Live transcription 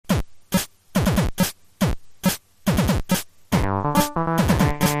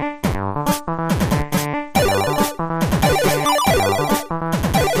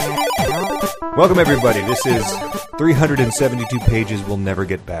Welcome, everybody. This is 372 Pages We'll Never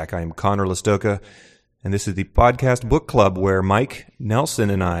Get Back. I am Connor Listoka, and this is the podcast book club where Mike Nelson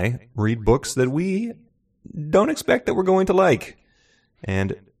and I read books that we don't expect that we're going to like.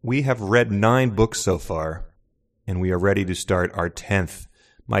 And we have read 9 books so far, and we are ready to start our 10th.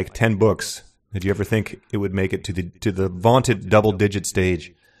 Mike, 10 books. Did you ever think it would make it to the vaunted double-digit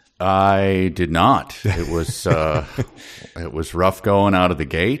stage? I did not. It was it was rough going out of the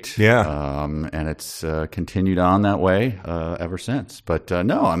gate. Yeah, and it's continued on that way ever since. But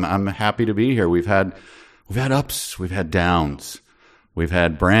no, I'm happy to be here. We've had ups, we've had downs, we've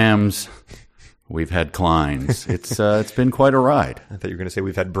had Brams, we've had Kleins. It's been quite a ride. I thought you were going to say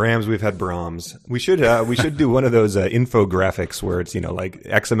we've had Brahms, we've had Brahms. We should do one of those infographics where it's like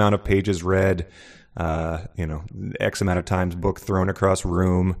X amount of pages read, X amount of times book thrown across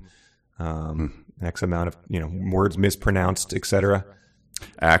room. X amount of words mispronounced, etc.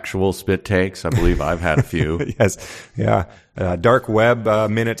 Actual spit takes. I believe I've had a few. Yes, yeah. Dark web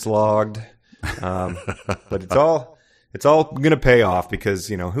minutes logged, but it's all going to pay off because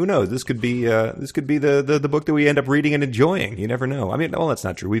who knows? This could be the book that we end up reading and enjoying. You never know. I mean, well, that's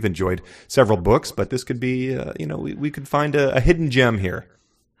not true. We've enjoyed several books, but this could be we could find a hidden gem here.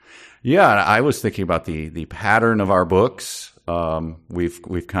 Yeah, I was thinking about the pattern of our books.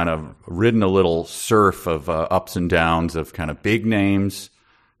 We've kind of ridden a little surf of ups and downs of kind of big names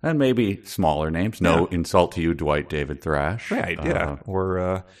and maybe smaller names. No insult to you, Dwight David Thrash. Right, yeah.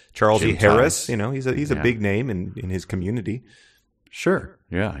 Or Charles E. Harris. He's a big name in his community. Sure,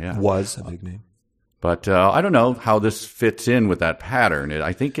 yeah. Was a big name. But I don't know how this fits in with that pattern.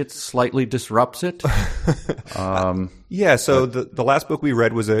 I think it slightly disrupts it. Yeah. So the last book we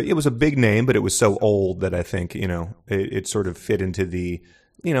read was a big name, but it was so old that I think it sort of fit into the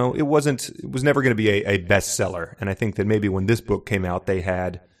it was never going to be a bestseller. And I think that maybe when this book came out, they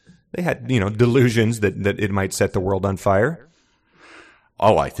had delusions that it might set the world on fire.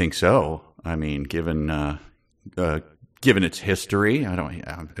 Oh, I think so. I mean, given its history,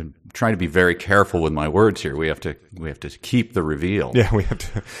 I'm trying to be very careful with my words here. We have to keep the reveal. Yeah, we got.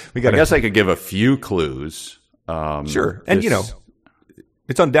 I guess I could give a few clues. Sure, and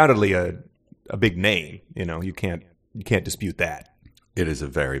it's undoubtedly a big name. You can't dispute that. It is a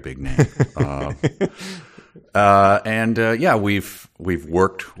very big name. And we've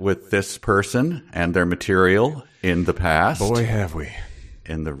worked with this person and their material in the past. Boy, have we!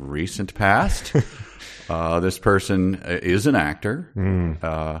 In the recent past. This person is an actor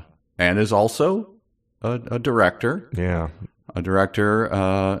and is also a director. Yeah. A director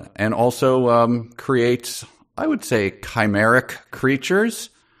and also creates, I would say, chimeric creatures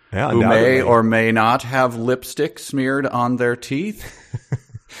who may or may not have lipstick smeared on their teeth.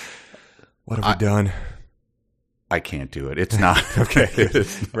 What have we done? I can't do it. It's not. Okay.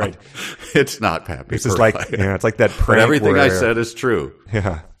 It's right. It's not Pappy. It's just it's like that prank. But everything I said is true.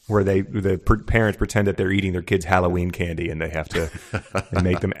 Yeah. Where the parents pretend that they're eating their kids' Halloween candy and they have to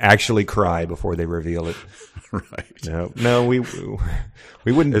make them actually cry before they reveal it. Right. No, we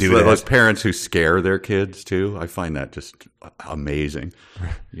wouldn't do that. Those parents who scare their kids too. I find that just amazing.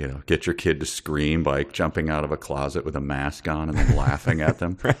 Get your kid to scream by jumping out of a closet with a mask on and then laughing at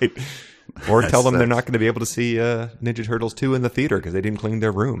them. Right. Or tell them they're not going to be able to see Ninja Turtles 2 in the theater because they didn't clean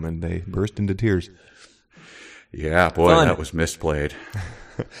their room and they burst into tears. Yeah, boy, Fun. That was misplayed.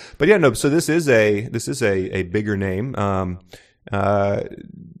 But yeah, no. So this is a bigger name. I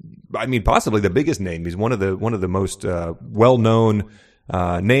mean, possibly the biggest name. He's one of the most well-known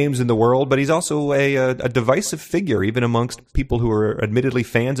names in the world. But he's also a divisive figure, even amongst people who are admittedly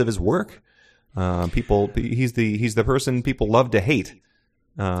fans of his work. He's the person people love to hate.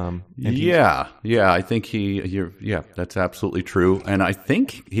 I think that's absolutely true. And I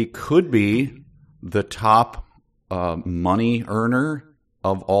think he could be the top money earner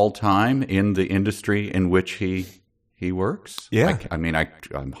of all time in the industry in which he works. Yeah.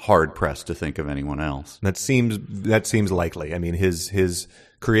 I'm hard pressed to think of anyone else. That seems likely. I mean, his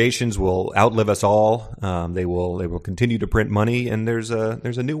creations will outlive us all. They will continue to print money, and there's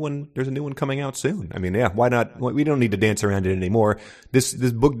a new one coming out soon. I mean, yeah, why not? We don't need to dance around it anymore. This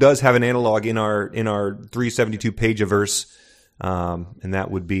book does have an analog in our 372 page-averse, and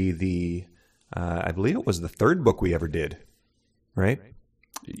that would be I believe it was the third book we ever did, right?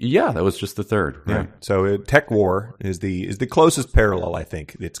 Yeah, that was just the third. Right. Yeah. So Tech War is the closest parallel, I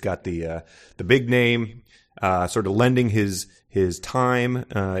think. It's got the big name, sort of lending his time,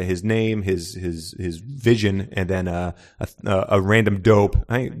 his name, his vision, and then a random dope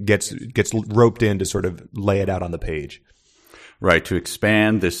gets roped in to sort of lay it out on the page. Right, to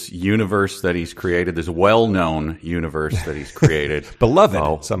expand this universe that he's created, this well-known universe that he's created.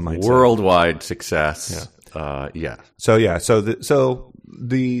 Beloved, some might say. Worldwide success. Yeah. So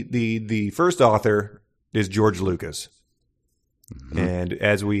the first author is George Lucas. Mm-hmm. And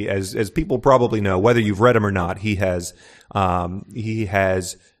as people probably know, whether you've read him or not, he has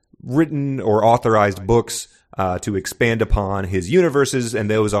written or authorized books to expand upon his universes, and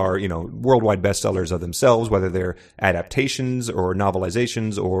those are, worldwide bestsellers of themselves, whether they're adaptations or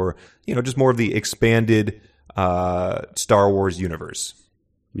novelizations or, just more of the expanded Star Wars universe.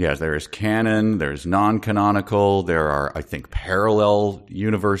 Yes, there is canon, there's non-canonical, there are, I think, parallel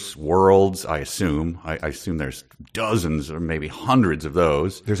universe worlds, I assume. I assume there's dozens or maybe hundreds of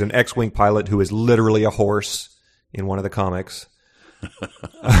those. There's an X-Wing pilot who is literally a horse in one of the comics.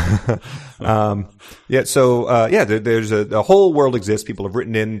 There's a whole world exists. People have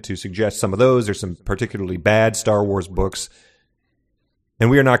written in to suggest some of those. There's some particularly bad Star Wars books, and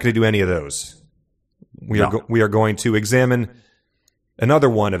we are not going to do any of those. We are going to examine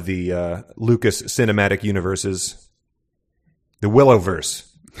another one of the Lucas cinematic universes, the Willowverse.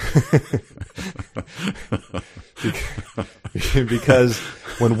 Because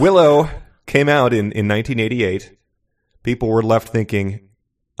when Willow came out in 1988, people were left thinking,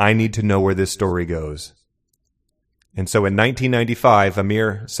 I need to know where this story goes. And so in 1995, a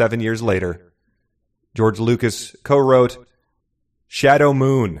mere 7 years later, George Lucas co-wrote Shadow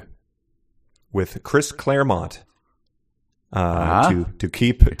Moon with Chris Claremont to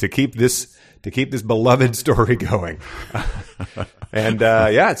keep this beloved story going.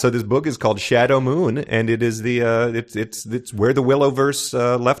 So this book is called Shadow Moon, and it is it's where the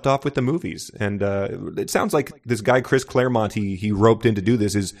Willowverse left off with the movies. And it sounds like this guy Chris Claremont he roped in to do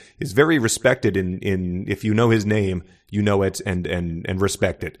this is very respected in if you know his name, you know it and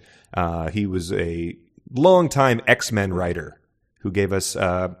respect it. He was a longtime X-Men writer who gave us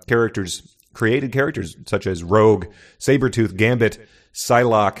created characters such as Rogue, Sabretooth, Gambit,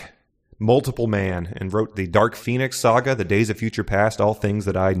 Psylocke, Multiple Man, and wrote the Dark Phoenix saga, The Days of Future Past, all things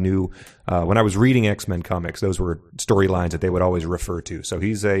that I knew when I was reading X-Men comics. Those were storylines that they would always refer to. So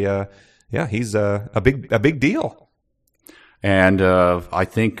he's a big deal. And I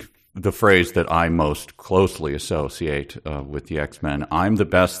think the phrase that I most closely associate with the X-Men, I'm the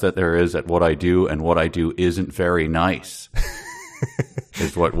best that there is at what I do, and what I do isn't very nice,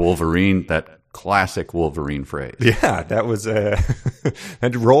 is what Wolverine, that classic Wolverine phrase. Yeah, that was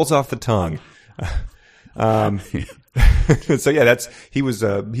it rolls off the tongue. He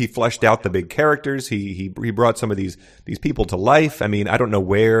fleshed out the big characters. He brought some of these people to life. I mean, I don't know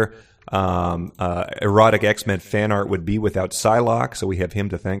where erotic X-Men fan art would be without Psylocke, so we have him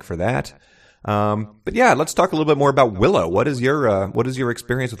to thank for that. But yeah, let's talk a little bit more about Willow. What is your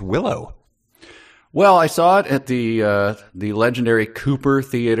experience with Willow? Well, I saw it at the legendary Cooper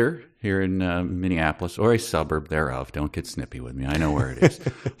Theater here in Minneapolis, or a suburb thereof. Don't get snippy with me. I know where it is.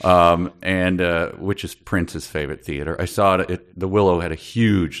 Which is Prince's favorite theater. I saw it. The Willow had a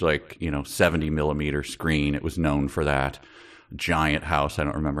huge, 70 millimeter screen. It was known for that. Giant house. I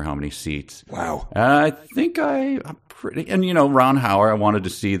don't remember how many seats. Wow. And I think I'm pretty. And Ron Howard. I wanted to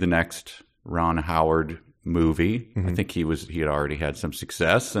see the next Ron Howard movie. Mm-hmm. I think he had already had some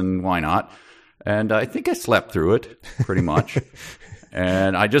success, and why not? And I think I slept through it pretty much.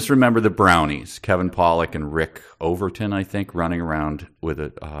 And I just remember the Brownies, Kevin Pollak and Rick Overton, I think, running around with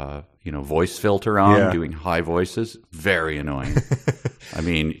a voice filter on, doing high voices. Very annoying. I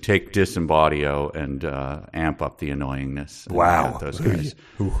mean, take Disembodio and amp up the annoyingness. Wow. Those guys.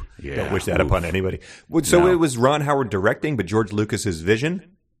 Don't wish that upon anybody. So It was Ron Howard directing, but George Lucas's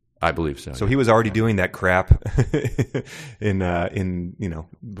vision? I believe so. So he was already doing that crap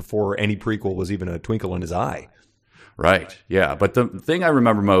before any prequel was even a twinkle in his eye. Right. Yeah. But the thing I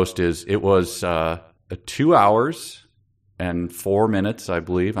remember most is it was 2 hours and 4 minutes, I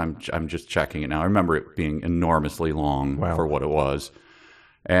believe. I'm just checking it now. I remember it being enormously long for what it was.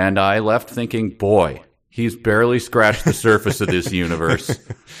 And I left thinking, boy, he's barely scratched the surface of this universe.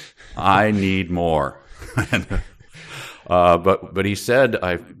 I need more. But he said,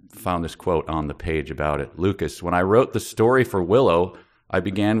 I found this quote on the page about it. Lucas, when I wrote the story for Willow, I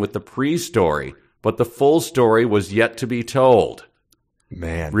began with the pre-story, but the full story was yet to be told.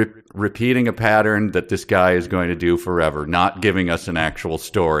 Man. Repeating a pattern that this guy is going to do forever, not giving us an actual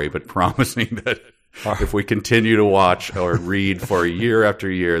story, but promising that if we continue to watch or read for year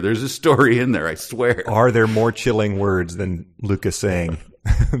after year, there's a story in there, I swear. Are there more chilling words than Lucas saying,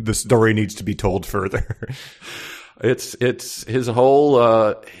 the story needs to be told further? It's his whole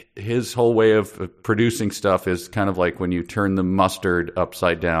way of producing stuff is kind of like when you turn the mustard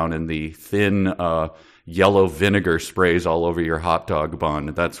upside down in the thin yellow vinegar sprays all over your hot dog bun.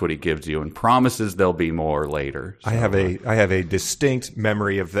 That's what he gives you and promises there'll be more later. So, I have a distinct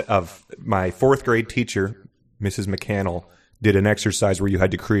memory of my fourth grade teacher, Mrs. McCannell, did an exercise where you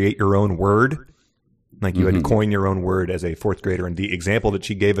had to create your own word. Like you had to coin your own word as a fourth grader. And the example that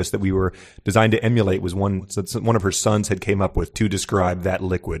she gave us that we were designed to emulate was one of her sons had came up with to describe that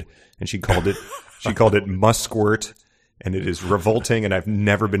liquid. And she called it Musquirt. And it is revolting. And I've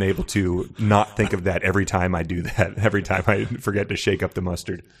never been able to not think of that every time I do that. Every time I forget to shake up the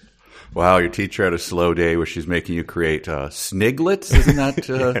mustard. Wow, your teacher had a slow day where she's making you create sniglets, isn't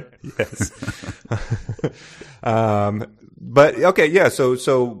that? Yes. But okay, yeah.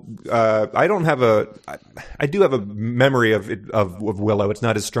 So I don't have I do have a memory of Willow. It's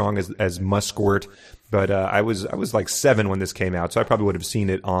not as strong as Musquirt, but I was like 7 when this came out, so I probably would have seen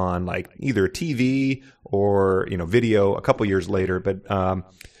it on like either TV or video a couple years later. But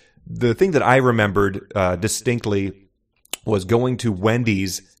the thing that I remembered distinctly was going to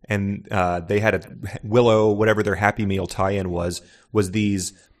Wendy's, and they had a Willow, whatever their Happy Meal tie-in was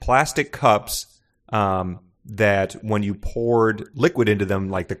these plastic cups that when you poured liquid into them,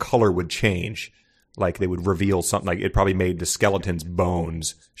 like the color would change. Like they would reveal something, like it probably made the skeleton's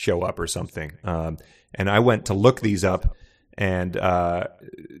bones show up or something. And I went to look these up, and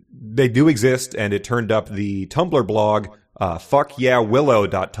they do exist, and it turned up the Tumblr blog,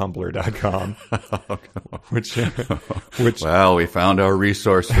 fuckyeahwillow.tumblr.com. which well, we found our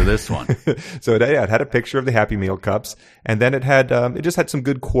resource for this one. So it had a picture of the Happy Meal cups, and then it had it just had some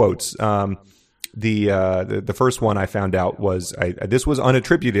good quotes. The first one I found out was this was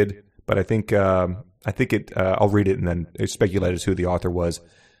unattributed, but I think it I'll read it and then speculate as who the author was.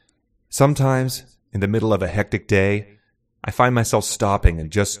 Sometimes in the middle of a hectic day, I find myself stopping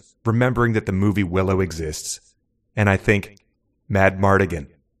and just remembering that the movie Willow exists, and I think, Mad Mardigan,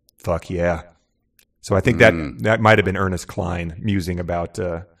 fuck yeah. So I think that might have been Ernest Cline musing about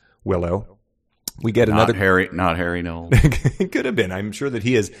Willow. We get not Harry Knowles. It could have been. I'm sure that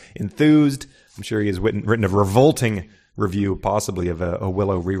he is enthused. I'm sure he has written a revolting review, possibly, of a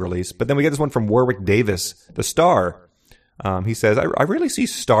Willow re-release. But then we get this one from Warwick Davis, the star. He says, I really see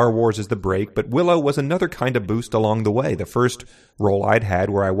Star Wars as the break, but Willow was another kind of boost along the way. The first role I'd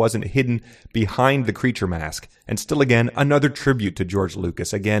had where I wasn't hidden behind the creature mask. And still again, another tribute to George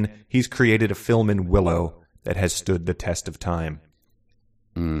Lucas. Again, he's created a film in Willow that has stood the test of time.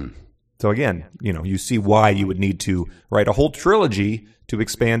 So again, you see why you would need to write a whole trilogy to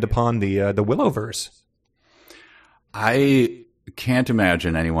expand upon the Willowverse. I can't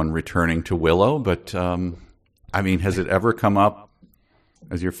imagine anyone returning to Willow, but has it ever come up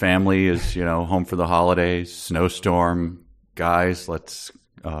as your family is, home for the holidays, snowstorm, guys, let's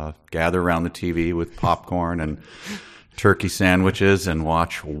gather around the TV with popcorn and turkey sandwiches and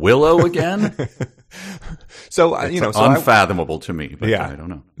watch Willow again? So, unfathomable to me, but yeah, I don't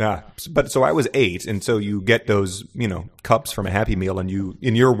know. Yeah. But so I was 8, and so you get those, cups from a Happy Meal, and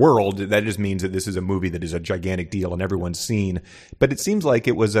in your world, that just means that this is a movie that is a gigantic deal and everyone's seen. But it seems like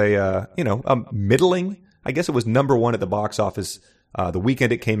it was a middling, I guess it was number 1 at the box office the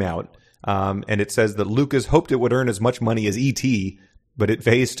weekend it came out. And it says that Lucas hoped it would earn as much money as E.T., but it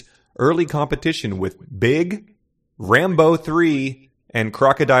faced early competition with Big, Rambo 3, and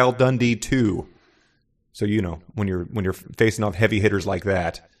Crocodile Dundee 2. So, when you're facing off heavy hitters like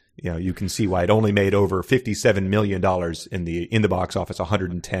that, you can see why it only made over $57 million in the box office,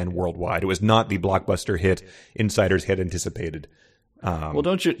 110 worldwide. It was not the blockbuster hit insiders had anticipated. Well,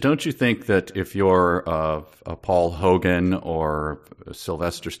 don't you think that if you're a Paul Hogan or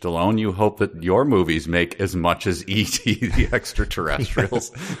Sylvester Stallone, you hope that your movies make as much as E.T. the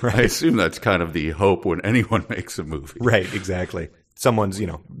Extraterrestrials? Right. I assume that's kind of the hope when anyone makes a movie. Right, exactly. Someone's,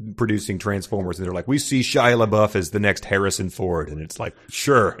 producing Transformers, and they're like, we see Shia LaBeouf as the next Harrison Ford. And it's like,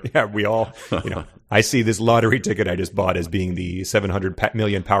 sure, yeah, we all, I see this lottery ticket I just bought as being the 700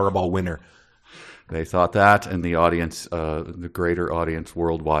 million Powerball winner. They thought that, and the audience, the greater audience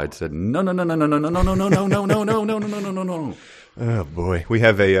worldwide said, no. Oh, boy. We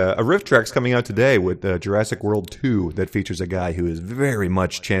have a Riff Tracks coming out today with Jurassic World 2 that features a guy who is very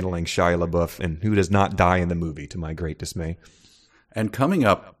much channeling Shia LaBeouf and who does not die in the movie, to my great dismay. And coming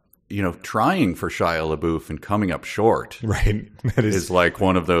up, trying for Shia LaBeouf and coming up short. Right. That is like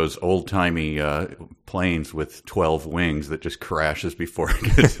one of those old-timey planes with 12 wings that just crashes before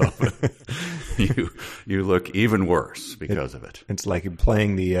it gets up. You look even worse because of it. It's like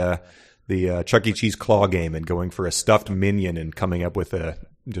playing the Chuck E. Cheese claw game and going for a stuffed minion and coming up with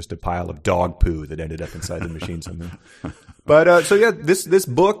just a pile of dog poo that ended up inside the machine somehow. But so yeah, this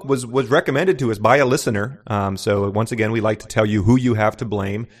book was recommended to us by a listener. So once again, we like to tell you who you have to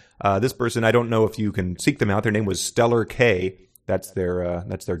blame. This person, I don't know if you can seek them out. Their name was Stellar K. That's their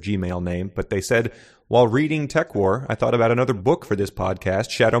Gmail name. But they said, while reading Tech War, I thought about another book for this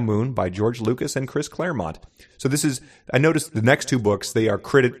podcast, Shadow Moon by George Lucas and Chris Claremont. So I noticed the next two books, they are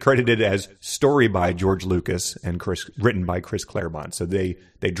credited as story by George Lucas and written by Chris Claremont. So they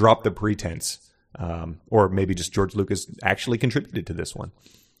dropped the pretense. Or maybe just George Lucas actually contributed to this one.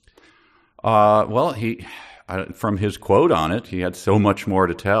 Well, from his quote on it, he had so much more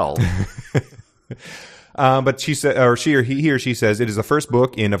to tell. But she said, or he or she says, it is the first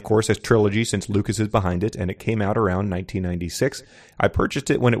book in, of course, a trilogy since Lucas is behind it, and it came out around 1996. I purchased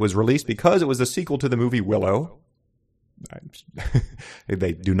it when it was released because it was a sequel to the movie Willow.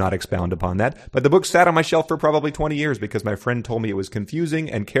 They do not expound upon that. But the book sat on my shelf for probably 20 years because my friend told me it was confusing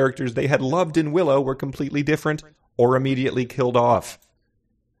and characters they had loved in Willow were completely different or immediately killed off.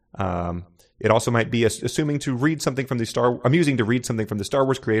 It also might be amusing to read something from the Star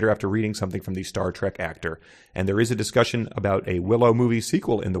Wars creator after reading something from the Star Trek actor. And there is a discussion about a Willow movie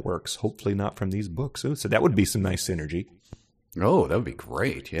sequel in the works. Hopefully not from these books. So that would be some nice synergy. Oh, that would be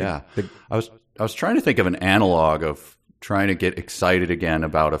great. Yeah. I was trying to think of an analog of trying to get excited again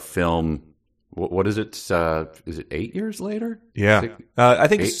about a film. What is it? Is it 8 years later? Yeah. I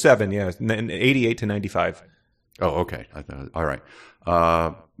think it's 7, yeah. 88 to 95. Oh, okay. All right.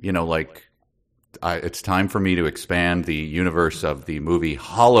 It's time for me to expand the universe of the movie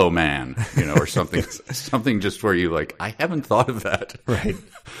Hollow Man, or something, something just where you I haven't thought of that. Right.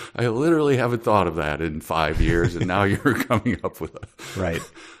 I literally haven't thought of that in 5 years, and now you're coming up with it. Right.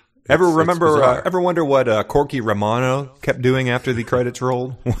 Ever wonder what Corky Romano kept doing after the credits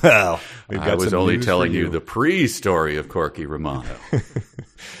rolled? Well, I was only telling you the pre-story of Corky Romano.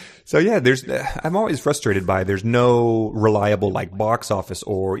 So yeah, I'm always frustrated by there's no reliable box office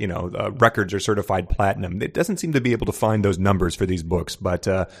or records are certified platinum. It doesn't seem to be able to find those numbers for these books, but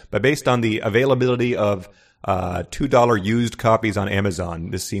based on the availability of $2 used copies on Amazon,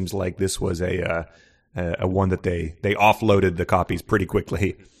 this seems like this was a one that they offloaded the copies pretty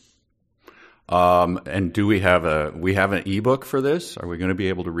quickly. And do we have an ebook for this? Are we going to be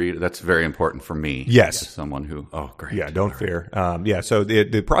able to read it? That's very important for me. Yes. As someone who, great. Yeah, don't fear. So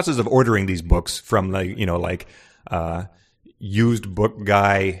the process of ordering these books from used book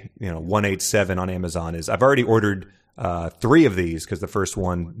guy, 187 on Amazon is, I've already ordered 3 of these because the first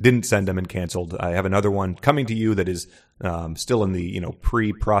one didn't send them and canceled. I have another one coming to you that is still in the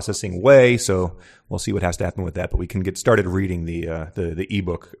pre-processing way, so we'll see what has to happen with that. But we can get started reading the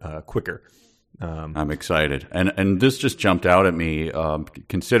ebook quicker. I'm excited, and this just jumped out at me,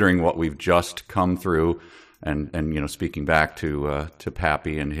 considering what we've just come through, and speaking back to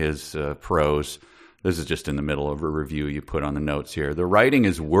Pappy and his prose. This is just in the middle of a review you put on the notes here. The writing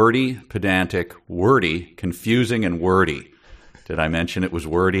is wordy, pedantic, wordy, confusing, and wordy. Did I mention it was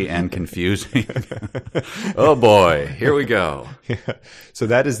wordy and confusing? Oh boy, here we go. Yeah. So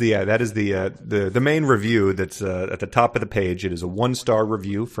that is the main review that's at the top of the page. It is a 1-star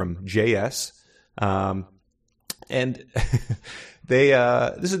review from JS. And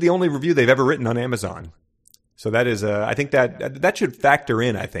this is the only review they've ever written on Amazon. So that is, I think that should factor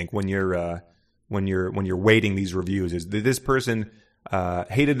in, I think, when you're weighting these reviews, is that this person,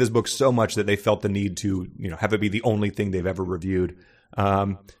 hated this book so much that they felt the need to, have it be the only thing they've ever reviewed.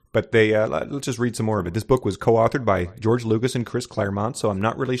 But let's just read some more of it. This book was co-authored by George Lucas and Chris Claremont, so I'm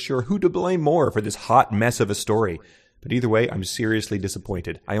not really sure who to blame more for this hot mess of a story. But either way, I'm seriously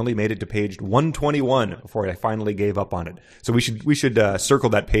disappointed. I only made it to page 121 before I finally gave up on it. So we should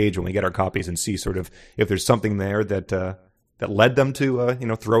circle that page when we get our copies and see sort of if there's something there that led them to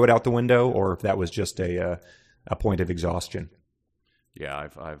throw it out the window, or if that was just a point of exhaustion. Yeah,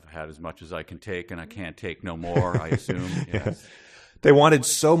 I've had as much as I can take, and I can't take no more, I assume. Yes. They wanted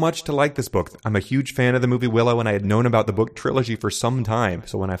so much to like this book. I'm a huge fan of the movie Willow, and I had known about the book trilogy for some time.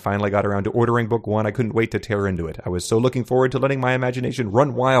 So when I finally got around to ordering book 1, I couldn't wait to tear into it. I was so looking forward to letting my imagination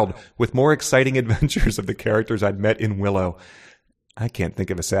run wild with more exciting adventures of the characters I'd met in Willow. I can't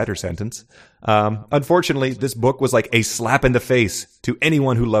think of a sadder sentence. Unfortunately, this book was like a slap in the face to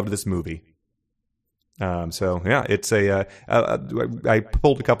anyone who loved this movie. So yeah, it's I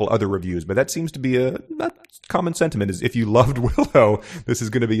pulled a couple other reviews, but that seems to be a common sentiment, is if you loved Willow, this is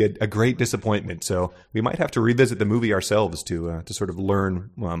going to be a great disappointment. So we might have to revisit the movie ourselves to sort of learn,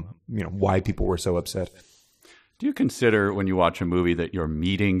 why people were so upset. Do you consider when you watch a movie that you're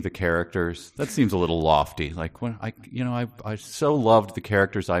meeting the characters? That seems a little lofty. Like when I so loved the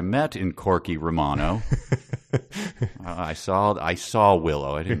characters I met in Corky Romano. I saw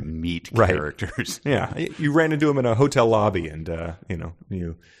Willow. I didn't meet Right. characters. Yeah, you ran into him in a hotel lobby, and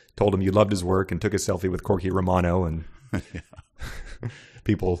you told him you loved his work and took a selfie with Corky Romano, and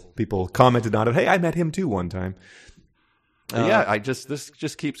people commented on it. Hey, I met him too one time. This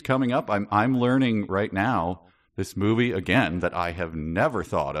just keeps coming up. I'm learning right now this movie again that I have never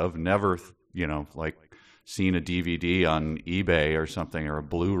thought of, never like seen a DVD on eBay or something, or a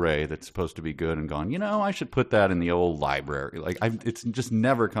Blu-ray that's supposed to be good, and gone, I should put that in the old library. It's just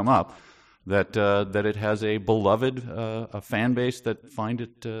never come up that it has a beloved a fan base that find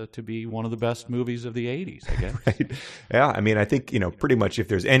it to be one of the best movies of the 80s, I guess. Right? Yeah, I mean, I think pretty much if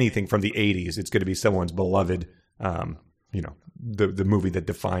there's anything from the 80s, it's going to be someone's beloved. The movie that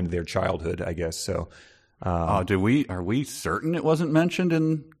defined their childhood, I guess. So, are we certain it wasn't mentioned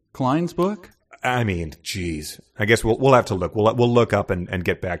in Klein's book? I mean, geez, I guess we'll have to look. We'll look up and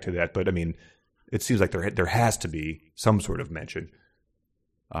get back to that. But I mean, it seems like there has to be some sort of mention.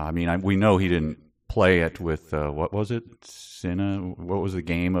 We know he didn't play it with what was it? Cine? What was the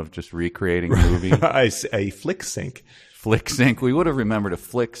game of just recreating a movie? A flick sync. Flick sync. We would have remembered a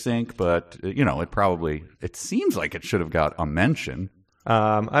flick sync, but it seems like it should have got a mention.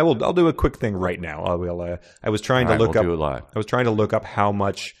 I'll do a quick thing right now. I was trying to look up. Do it live. I was trying to look up how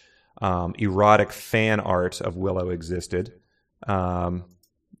much erotic fan art of Willow existed. You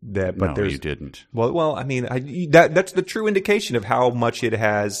didn't. Well, I mean, that's the true indication of how much it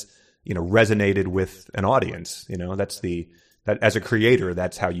has, resonated with an audience. That as a creator,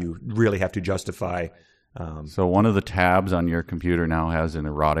 that's how you really have to justify. So one of the tabs on your computer now has an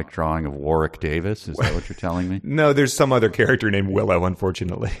erotic drawing of Warwick Davis. Is that what you're telling me? No, there's some other character named Willow,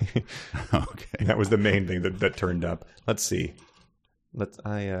 unfortunately. Okay. That was the main thing that turned up. Let's see.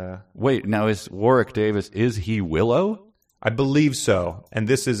 Wait, now is Warwick Davis, is he Willow? I believe so. And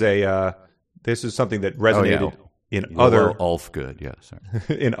this is something that resonated in Willow Ulfgood, yeah, sorry.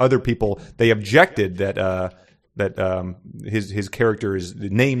 In other people. They objected that his character's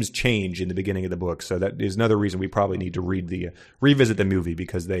names change in the beginning of the book, so that is another reason we probably need to revisit the movie,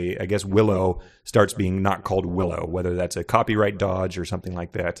 because I guess Willow starts being not called Willow, whether that's a copyright dodge or something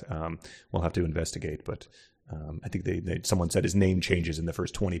like that. We'll have to investigate, but I think someone said his name changes in the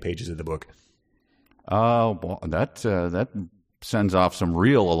first 20 pages of the book. Oh, well, that sends off some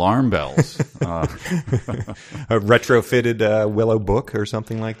real alarm bells. A retrofitted Willow book or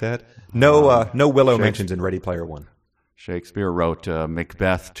something like that. No Willow mentions in Ready Player One. Shakespeare wrote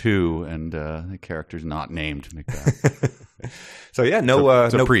Macbeth 2, and the character's not named Macbeth. So yeah,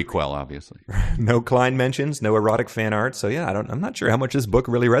 it's a prequel, obviously. No Klein mentions, no erotic fan art. So yeah, I'm not sure how much this book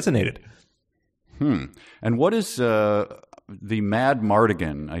really resonated. And what is the Mad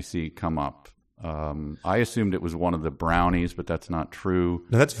Mardigan I see come up? I assumed it was one of the brownies, but that's not true.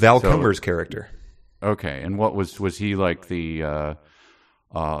 No, that's Val Kilmer's character. Okay, and what was he like the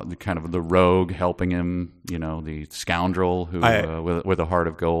kind of the rogue helping him? The scoundrel who with a heart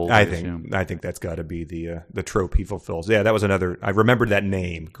of gold. I think that's got to be the trope he fulfills. Yeah, that was another. I remembered that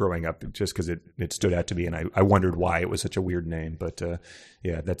name growing up just because it stood out to me, and I wondered why it was such a weird name. But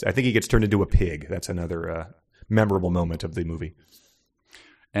yeah, I think he gets turned into a pig. That's another memorable moment of the movie.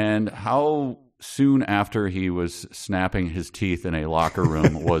 And how soon after he was snapping his teeth in a locker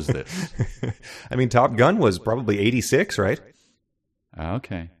room was this? I mean, Top Gun was probably 86, right?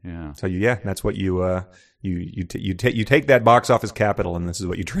 Okay, yeah. So yeah, that's what you take that box office capital, and this is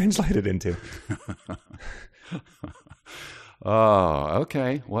what you translate it into. Oh,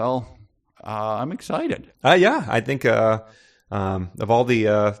 okay. Well, I'm excited. Yeah, I think of all the,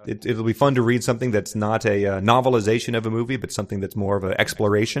 it'll be fun to read something that's not a novelization of a movie, but something that's more of an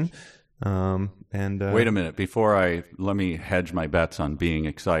exploration. Wait a minute, let me hedge my bets on being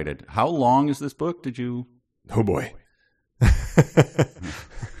excited. How long is this book? Oh boy.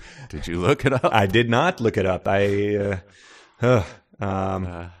 Did you look it up? I did not look it up.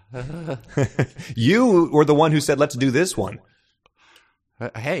 You were the one who said, let's do this one.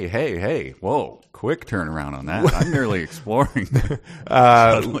 Hey. Whoa, quick turnaround on that. I'm merely exploring.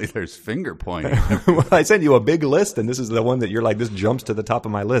 Suddenly there's finger pointing. Well, I sent you a big list, and this is the one that you're like, this jumps to the top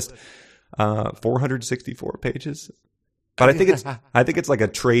of my list. 464 pages. But I think it's like a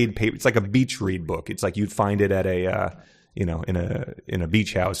trade paper. It's like a beach read book. It's like you'd find it at a, in a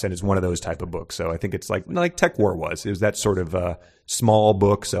beach house, and it's one of those type of books. So I think it's like Tech War was. It was that sort of small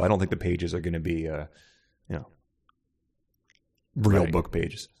book. So I don't think the pages are going to be, real book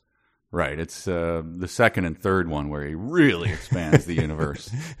pages. Right. It's the second and third one where he really expands the universe.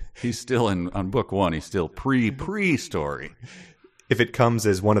 He's still on book one. He's still pre-story. If it comes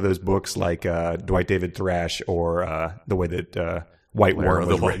as one of those books like Dwight David Thrash or the way that White Lair Worm of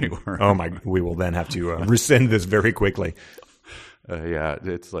the was written. White Worm. Oh my! We will then have to rescind this very quickly. Yeah,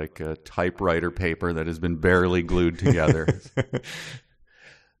 it's like a typewriter paper that has been barely glued together.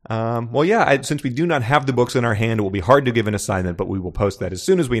 Well, yeah, since we do not have the books in our hand, it will be hard to give an assignment, but we will post that as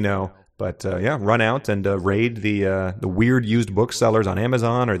soon as we know. But yeah, run out and raid the weird used booksellers on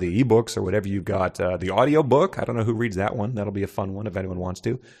Amazon or the ebooks or whatever you've got. The audio book, I don't know who reads that one. That'll be a fun one if anyone wants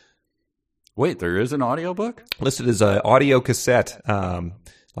to. Wait, there is an audiobook? Listed as an audio cassette,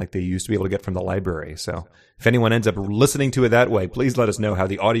 like they used to be able to get from the library. So if anyone ends up listening to it that way, please let us know how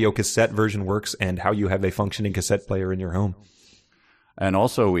the audio cassette version works and how you have a functioning cassette player in your home. And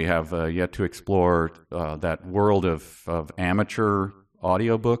also, we have yet to explore that world of amateur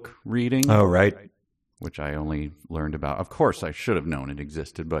audiobook reading. Oh, right. Which I only learned about. Of course, I should have known it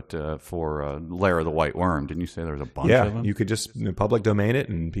existed, but for Lair of the White Worm, didn't you say there was a bunch of them? Yeah, you could just public domain it,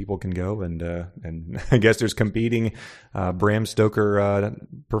 and people can go, and I guess there's competing Bram Stoker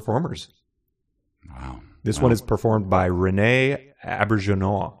performers. Wow. This one is performed by René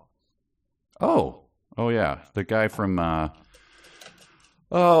Auberjonois. Oh, yeah, the guy from.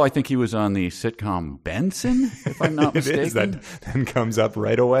 I think he was on the sitcom Benson, if I'm not mistaken. It is, that then comes up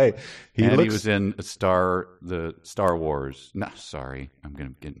right away. He was in the Star Wars. No, sorry, I'm going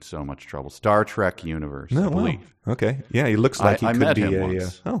to get in so much trouble. Star Trek universe. I believe. Wow. Okay, yeah, he looks like he I could met be him a.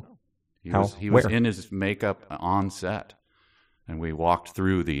 once. He was in his makeup on set, and we walked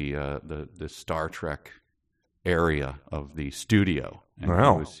through the Star Trek area of the studio. And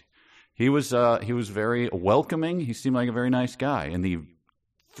wow. He was very welcoming. He seemed like a very nice guy. In the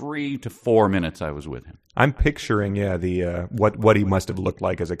 3 to 4 minutes I was with him. I'm picturing, the what he must have looked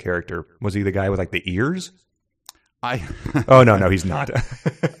like as a character. Was he the guy with like the ears? Oh no, he's not.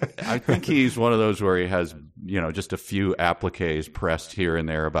 I think he's one of those where he has, just a few appliques pressed here and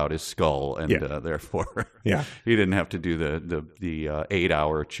there about his skull, and therefore, he didn't have to do the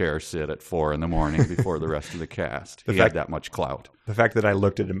 8-hour chair sit at 4 a.m. before the rest of the cast. He had that much clout. The fact that I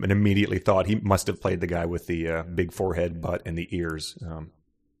looked at him and immediately thought he must have played the guy with the big forehead, butt, and the ears.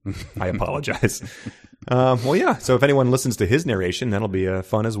 I apologize. Well, yeah. So if anyone listens to his narration, that'll be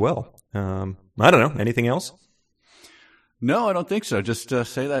fun as well. I don't know. Anything else? No, I don't think so. Just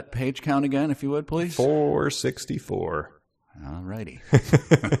say that page count again, if you would, please. 464. All righty.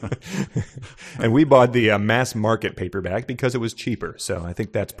 And we bought the mass market paperback because it was cheaper. So I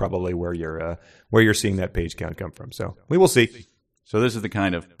think that's probably where you're seeing that page count come from. So we will see. So this is the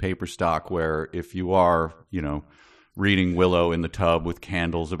kind of paper stock where if you are, reading Willow in the tub with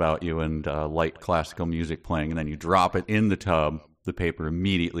candles about you and light classical music playing, and then you drop it in the tub, the paper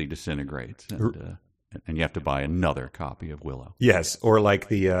immediately disintegrates, and you have to buy another copy of Willow. Yes, or like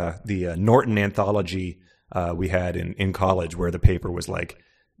the Norton anthology we had in college, where the paper was like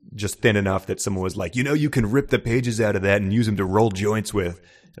just thin enough that someone was like, you can rip the pages out of that and use them to roll joints with.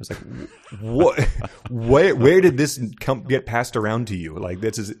 I was like, what? Where did this get passed around to you? Like,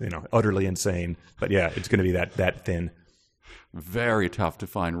 this is utterly insane. But yeah, it's going to be that thin. Very tough to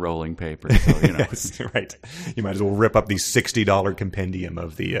find rolling paper. So, Yes, right. You might as well rip up the $60 compendium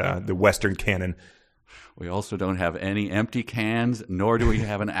of the Western canon. We also don't have any empty cans, nor do we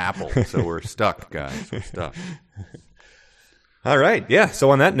have an apple. So we're stuck, guys. We're stuck. All right, yeah. So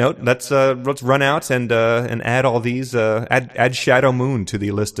on that note, let's run out and add all these. Add Shadow Moon to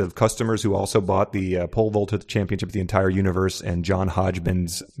the list of customers who also bought the pole vault championship of the entire universe and John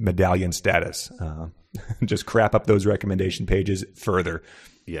Hodgman's medallion status. Just crap up those recommendation pages further.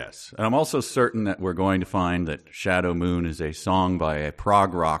 Yes, and I'm also certain that we're going to find that Shadow Moon is a song by a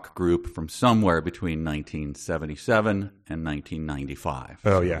prog rock group from somewhere between 1977 and 1995.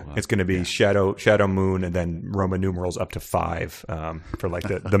 Oh, yeah. It's going to be Shadow Moon and then Roman numerals up to 5 for like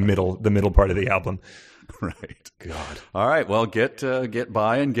the middle part of the album. Right. God. All right. Well, get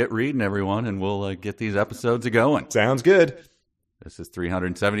by and get reading, everyone, and we'll get these episodes going. Sounds good. This is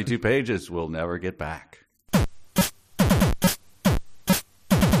 372 pages we'll never get back.